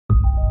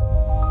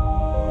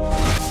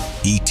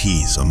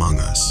ETs among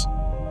us.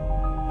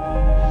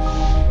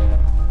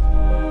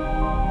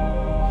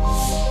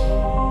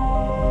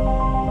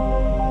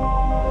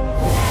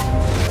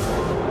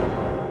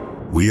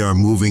 We are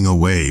moving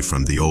away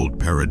from the old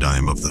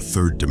paradigm of the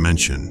third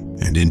dimension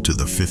and into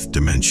the fifth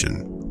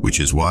dimension, which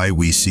is why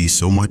we see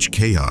so much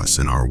chaos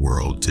in our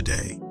world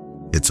today.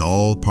 It's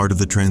all part of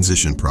the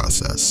transition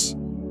process.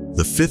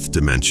 The fifth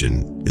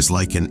dimension is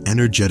like an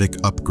energetic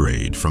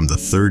upgrade from the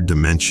third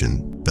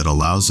dimension that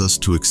allows us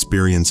to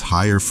experience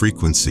higher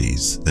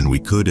frequencies than we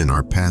could in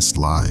our past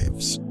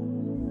lives.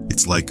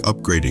 It's like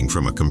upgrading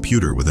from a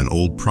computer with an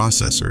old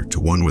processor to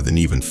one with an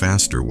even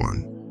faster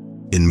one.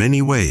 In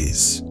many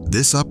ways,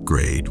 this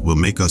upgrade will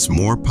make us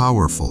more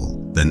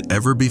powerful than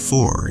ever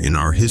before in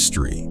our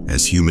history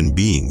as human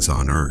beings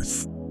on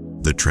Earth.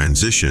 The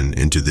transition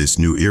into this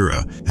new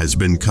era has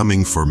been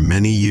coming for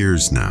many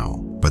years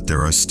now, but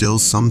there are still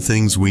some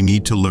things we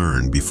need to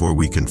learn before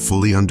we can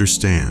fully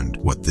understand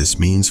what this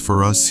means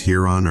for us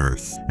here on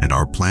Earth and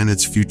our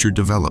planet's future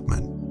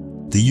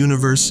development. The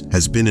universe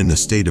has been in a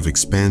state of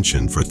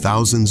expansion for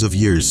thousands of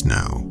years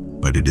now,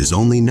 but it is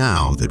only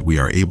now that we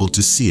are able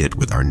to see it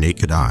with our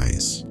naked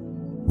eyes.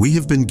 We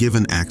have been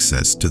given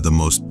access to the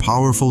most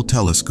powerful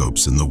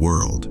telescopes in the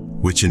world,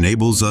 which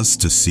enables us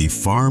to see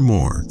far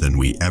more than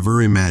we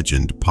ever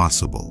imagined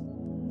possible.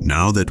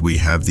 Now that we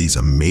have these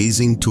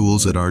amazing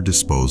tools at our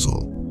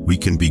disposal, we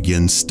can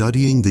begin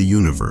studying the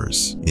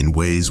universe in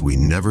ways we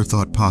never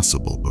thought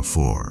possible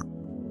before.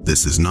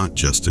 This is not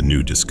just a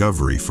new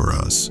discovery for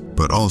us,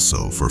 but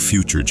also for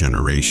future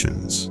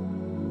generations.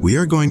 We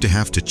are going to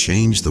have to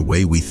change the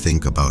way we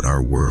think about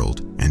our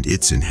world and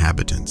its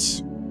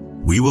inhabitants.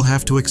 We will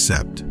have to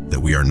accept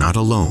that we are not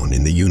alone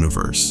in the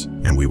universe,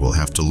 and we will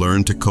have to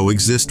learn to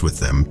coexist with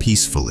them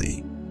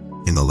peacefully.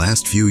 In the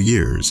last few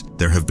years,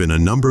 there have been a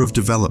number of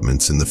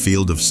developments in the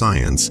field of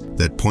science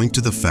that point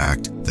to the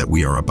fact that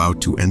we are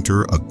about to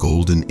enter a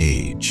golden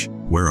age,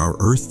 where our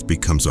Earth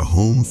becomes a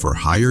home for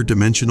higher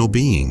dimensional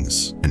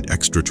beings and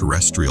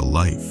extraterrestrial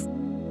life.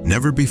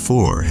 Never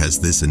before has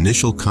this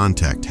initial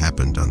contact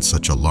happened on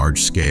such a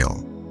large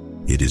scale.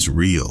 It is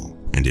real,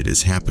 and it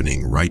is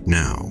happening right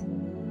now.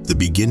 The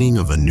beginning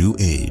of a new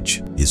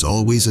age is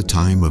always a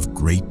time of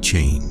great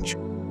change.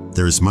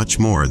 There is much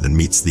more than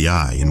meets the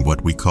eye in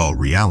what we call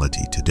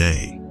reality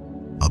today.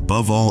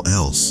 Above all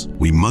else,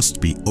 we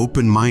must be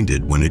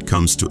open-minded when it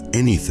comes to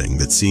anything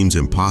that seems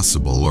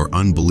impossible or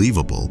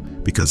unbelievable,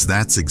 because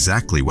that's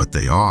exactly what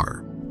they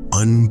are.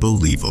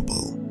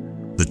 Unbelievable.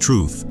 The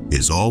truth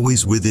is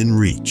always within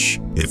reach,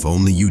 if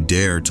only you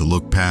dare to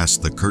look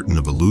past the curtain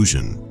of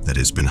illusion that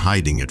has been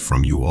hiding it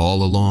from you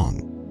all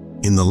along.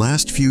 In the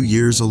last few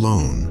years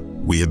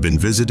alone, we have been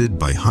visited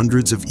by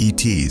hundreds of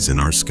ETs in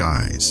our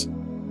skies.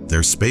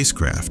 Their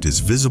spacecraft is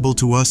visible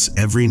to us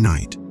every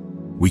night.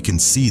 We can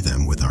see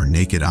them with our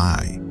naked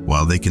eye,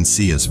 while they can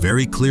see us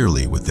very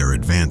clearly with their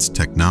advanced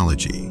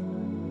technology.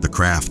 The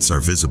crafts are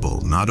visible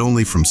not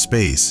only from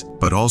space,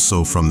 but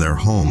also from their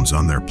homes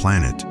on their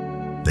planet.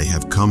 They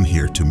have come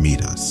here to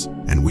meet us,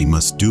 and we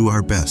must do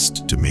our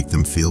best to make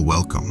them feel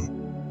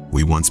welcome.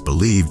 We once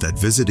believed that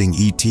visiting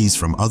ETs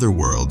from other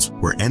worlds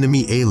were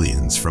enemy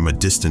aliens from a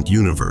distant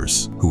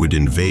universe who would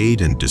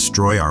invade and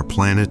destroy our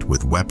planet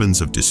with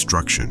weapons of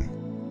destruction.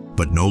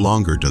 But no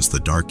longer does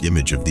the dark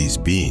image of these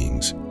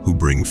beings, who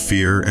bring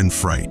fear and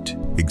fright,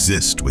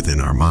 exist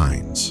within our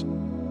minds.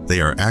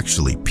 They are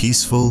actually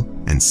peaceful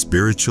and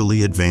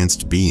spiritually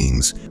advanced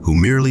beings who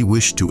merely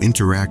wish to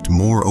interact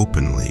more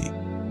openly.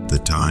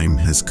 The time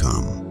has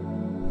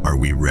come. Are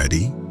we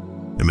ready?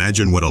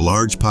 Imagine what a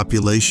large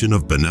population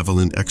of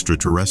benevolent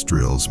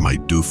extraterrestrials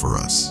might do for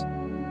us.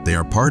 They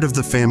are part of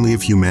the family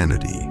of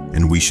humanity,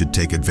 and we should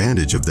take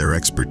advantage of their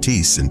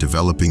expertise in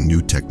developing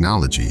new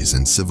technologies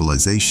and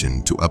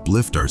civilization to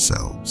uplift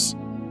ourselves.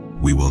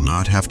 We will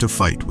not have to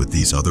fight with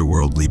these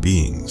otherworldly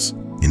beings.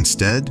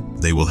 Instead,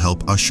 they will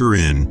help usher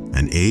in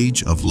an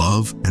age of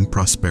love and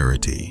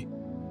prosperity.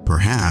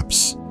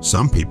 Perhaps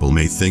some people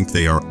may think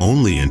they are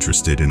only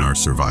interested in our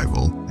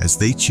survival as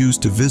they choose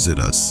to visit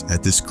us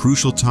at this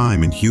crucial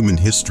time in human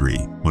history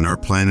when our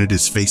planet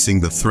is facing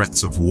the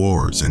threats of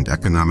wars and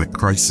economic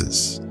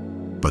crisis.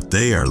 But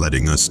they are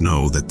letting us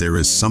know that there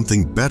is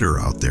something better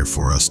out there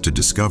for us to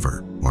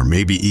discover, or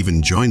maybe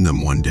even join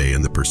them one day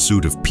in the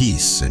pursuit of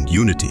peace and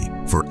unity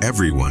for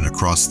everyone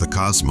across the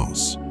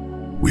cosmos.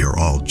 We are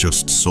all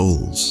just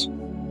souls.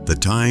 The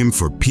time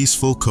for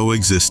peaceful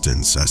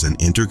coexistence as an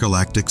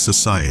intergalactic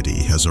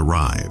society has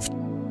arrived.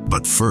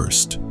 But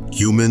first,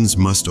 humans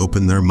must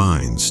open their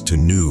minds to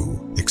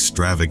new,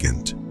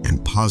 extravagant,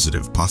 and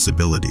positive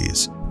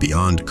possibilities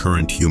beyond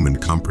current human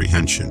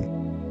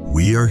comprehension.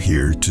 We are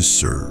here to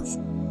serve.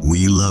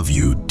 We love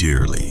you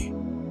dearly.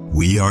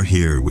 We are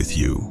here with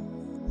you.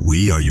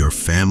 We are your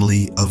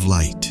family of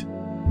light.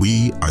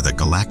 We are the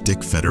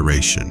Galactic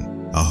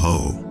Federation.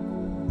 Aho.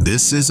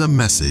 This is a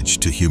message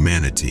to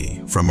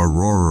humanity from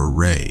Aurora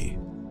Ray,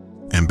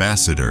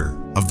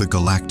 Ambassador of the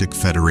Galactic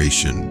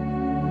Federation.